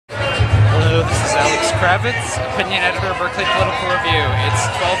Kravitz, opinion editor, Berkeley Political Review. It's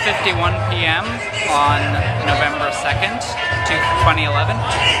 12:51 p.m. on November 2nd, 2011,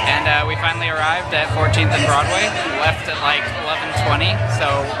 and we finally arrived at 14th and Broadway. Left at like 11:20,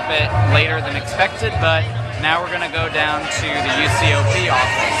 so a bit later than expected, but now we're going to go down to the UCOP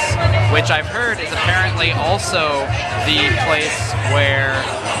office, which I've heard is apparently also the place where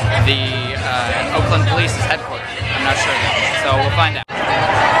the Oakland police is headquartered. I'm not sure though, so we'll find out.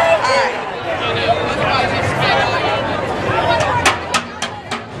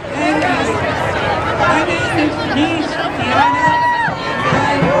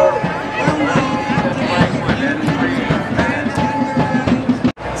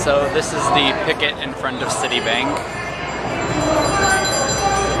 So this is the picket in front of Citibank.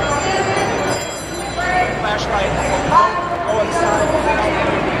 Flashlight. Go inside.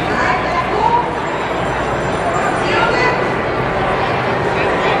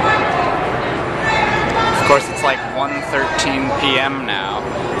 Of course, it's like 1:13 p.m. now,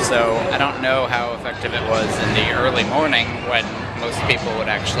 so I don't know how effective it was in the early morning when most people would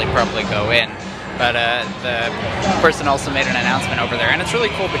actually probably go in. But the person also made an announcement over there, and it's really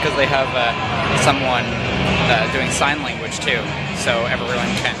cool because they have someone doing sign language too, so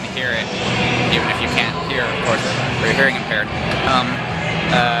everyone can hear it, even if you can't hear, of course, or you're hearing impaired.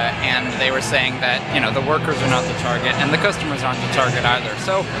 And they were saying that, you know, the workers are not the target, and the customers aren't the target either.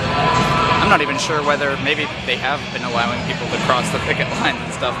 So I'm not even sure whether maybe they have been allowing people to cross the picket lines and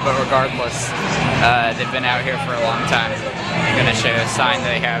stuff, but regardless, they've been out here for a long time. I'm going to show you a sign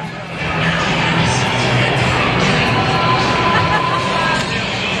they have.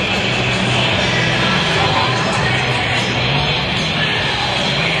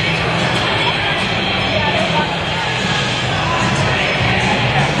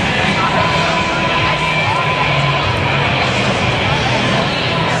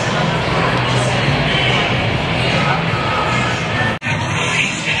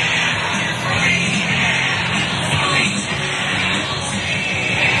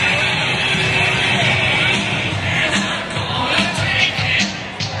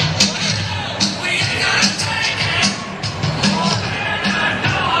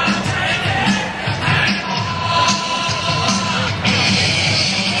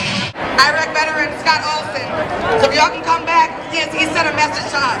 So if y'all can come back, he sent a message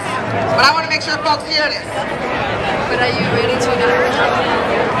to us. But I want to make sure folks hear this. But are you ready to announce?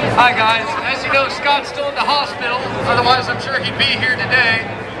 Hi guys, as you know, Scott's still in the hospital, otherwise I'm sure he'd be here today.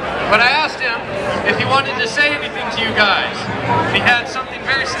 But I asked him if he wanted to say anything to you guys. He had something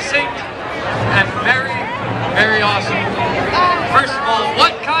very succinct and very, very awesome. First of all,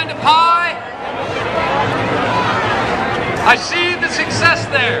 what kind of pie? I see the success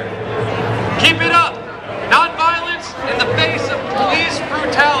there. Keep it up. Non-violence in the face of police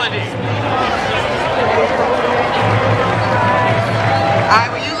brutality.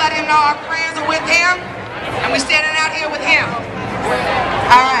 Alright, will you let him know our prayers are with him? And we're standing out here with him.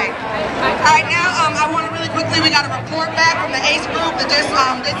 Alright. Alright, now I want to really quickly, we got a report back from the ACE group that just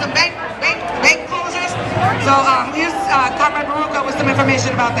did some bank closures. So here's Comrade Baruka with some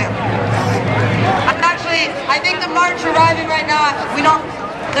information about them. Actually, I think the march arriving right now,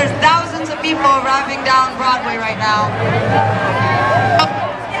 there's thousands of people arriving down Broadway right now.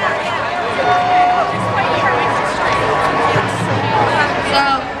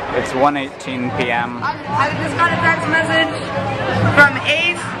 So, it's 1:18 p.m. I just got a text message from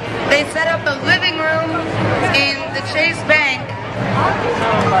ACE. They set up a living room in the Chase Bank.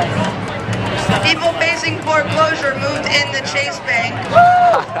 People facing foreclosure moved in the Chase Bank.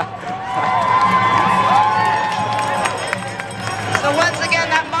 So once again,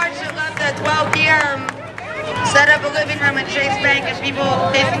 that march that left at 12 p.m. set up a living room at Chase Bank and people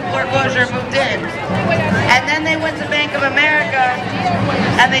facing foreclosure moved in. And then they went to Bank of America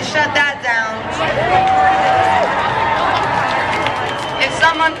and they shut that down. If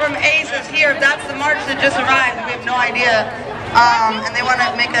someone from ACE is here, if that's the march that just arrived, we have no idea. And they want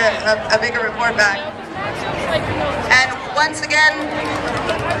to make a bigger report back. And once again,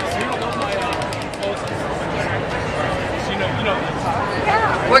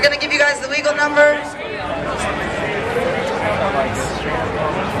 we're going to give you guys the legal number.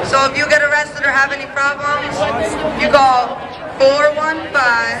 So if you get arrested or have any problems, you call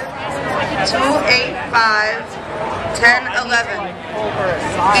 415-285-1011.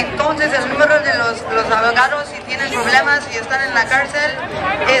 Entonces el número de los abogados si tienen problemas y están en la cárcel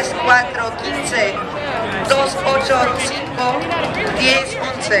es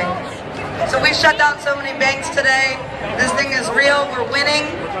 415-285-1011. So we shut down so many banks today. This thing is real. We're winning.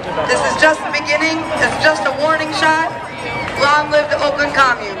 This is just the beginning. It's just a warning shot. Long live the Oakland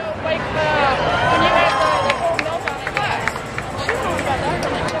Commune.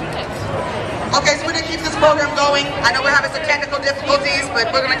 program going. I know we're having some technical difficulties,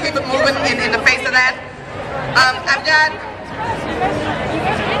 but we're going to keep it moving in the face of that.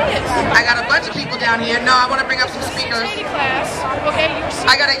 I got a bunch of people down here. No, I want to bring up some speakers.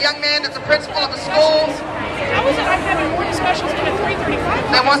 I got a young man that's a principal of a school. How is it I'm having morning specials in at 3:35?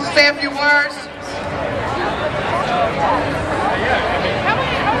 That wants to say a few words.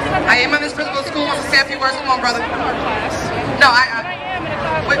 I am in this principal school, wants to say a few words. Come on, brother. No, I am in a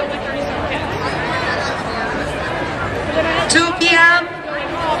class with only 37 kids. 2 p.m.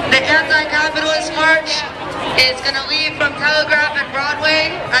 The anti-capitalist march is going to leave from Telegraph and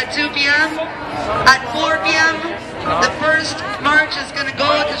Broadway at 2 p.m. At 4 p.m., the first march is going to go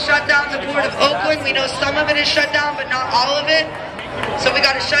to shut down the port of Oakland. We know some of it is shut down, but not all of it. So we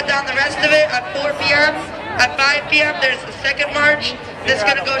got to shut down the rest of it at 4 p.m. At 5 p.m., there's the second march that's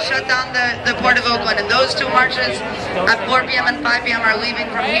going to go shut down the port of Oakland. And those two marches at 4 p.m. and 5 p.m. are leaving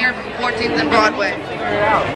from here, from 14th and Broadway.